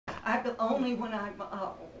Only when I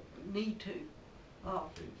need to.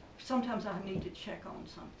 Sometimes I need to check on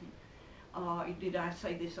something. Did I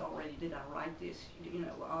say this already? Did I write this? You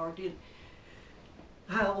know, or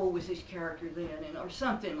how old was this character then? Or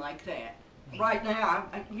something like that. Right now,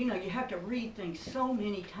 you know, you have to read things so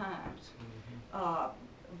many times.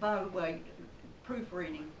 By the way,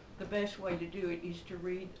 proofreading, the best way to do it is to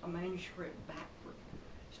read a manuscript backward.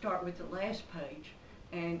 Start with the last page,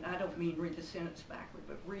 and I don't mean read the sentence backward,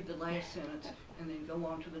 but read the last sentence and then go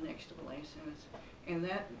on to the next to the last sentence. And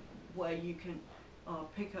that way you can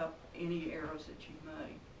pick up any errors that you've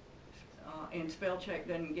made. And spell check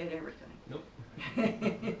doesn't get everything. Nope.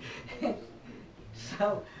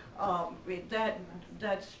 So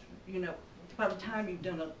that's, you know, by the time you've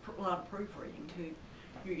done a lot of proofreading too,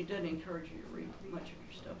 it doesn't encourage you to read much of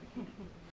your stuff again.